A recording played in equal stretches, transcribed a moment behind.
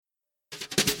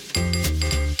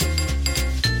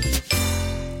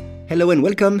Hello and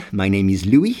welcome, my name is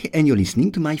Louis and you're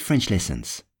listening to my French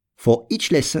lessons. For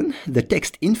each lesson, the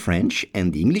text in French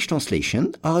and the English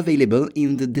translation are available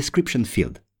in the description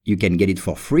field. You can get it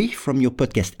for free from your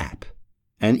podcast app.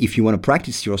 And if you want to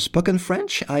practice your spoken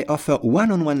French, I offer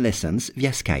one-on-one lessons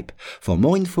via Skype. For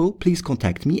more info, please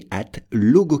contact me at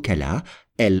logokala,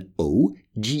 Logokala,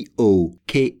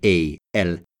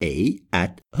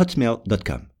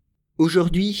 @hotmail.com.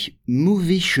 Aujourd'hui,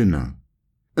 mauvais chemin.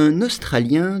 Un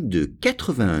Australien de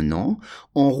 81 ans,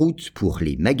 en route pour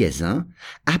les magasins,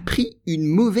 a pris une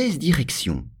mauvaise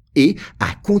direction et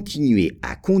a continué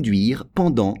à conduire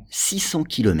pendant 600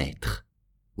 km.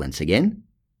 Once again.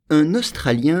 Un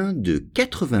Australien de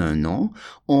 81 ans,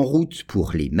 en route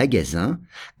pour les magasins,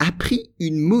 a pris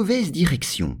une mauvaise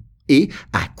direction et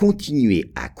a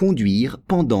continué à conduire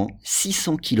pendant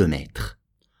 600 km.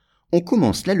 On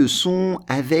commence la leçon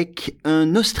avec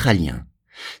un Australien.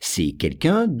 C'est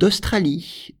quelqu'un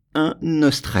d'Australie, un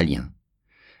Australien.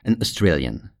 An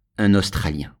Australian, un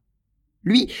Australien.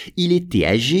 Lui, il était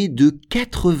âgé de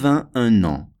 81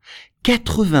 ans.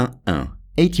 81,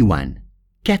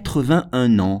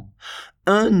 81 ans.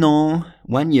 Un an,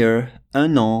 1 year,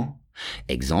 un an.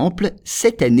 Exemple,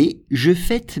 cette année, je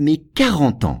fête mes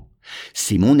 40 ans.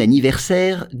 C'est mon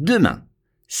anniversaire demain.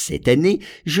 Cette année,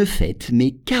 je fête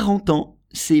mes 40 ans.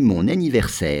 C'est mon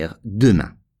anniversaire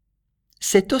demain.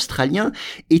 Cet Australien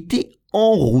était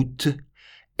en route.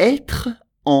 Être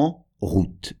en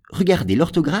route. Regardez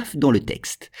l'orthographe dans le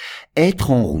texte. Être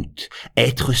en route.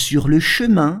 Être sur le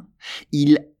chemin.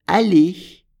 Il allait,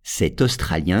 cet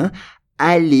Australien,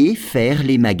 allait faire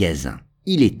les magasins.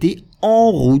 Il était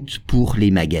en route pour les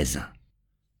magasins.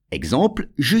 Exemple,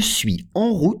 je suis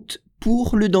en route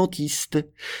pour le dentiste.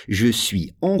 Je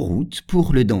suis en route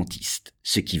pour le dentiste.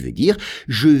 Ce qui veut dire,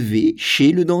 je vais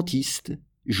chez le dentiste.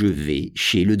 Je vais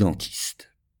chez le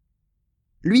dentiste.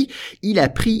 Lui, il a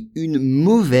pris une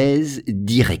mauvaise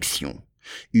direction.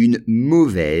 Une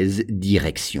mauvaise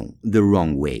direction. The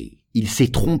wrong way. Il s'est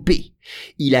trompé.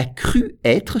 Il a cru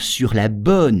être sur la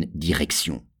bonne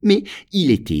direction. Mais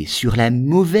il était sur la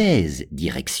mauvaise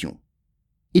direction.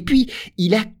 Et puis,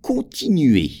 il a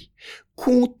continué.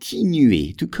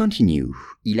 Continué. To continue.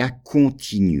 Il a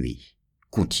continué.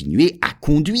 Continué à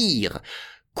conduire.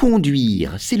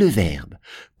 Conduire, c'est le verbe.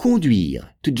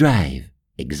 Conduire, to drive.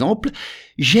 Exemple,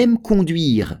 j'aime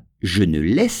conduire, je ne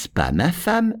laisse pas ma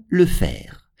femme le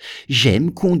faire.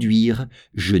 J'aime conduire,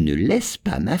 je ne laisse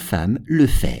pas ma femme le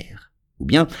faire. Ou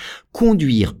bien,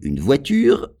 conduire une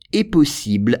voiture est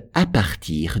possible à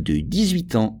partir de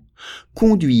 18 ans.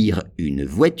 Conduire une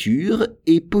voiture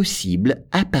est possible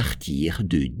à partir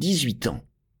de 18 ans.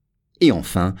 Et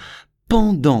enfin,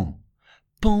 pendant,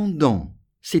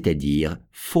 c'est-à-dire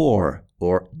for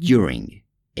or during.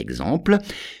 Exemple,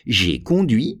 j'ai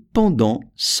conduit pendant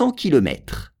 100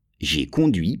 km. J'ai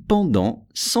conduit pendant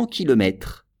 100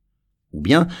 km. Ou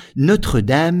bien,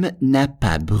 Notre-Dame n'a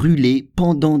pas brûlé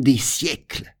pendant des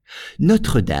siècles.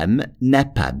 Notre-Dame n'a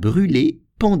pas brûlé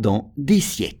pendant des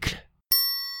siècles.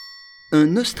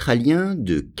 Un Australien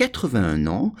de 81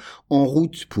 ans, en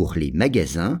route pour les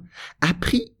magasins, a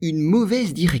pris une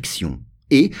mauvaise direction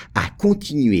et a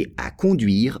continué à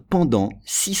conduire pendant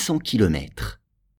 600 km.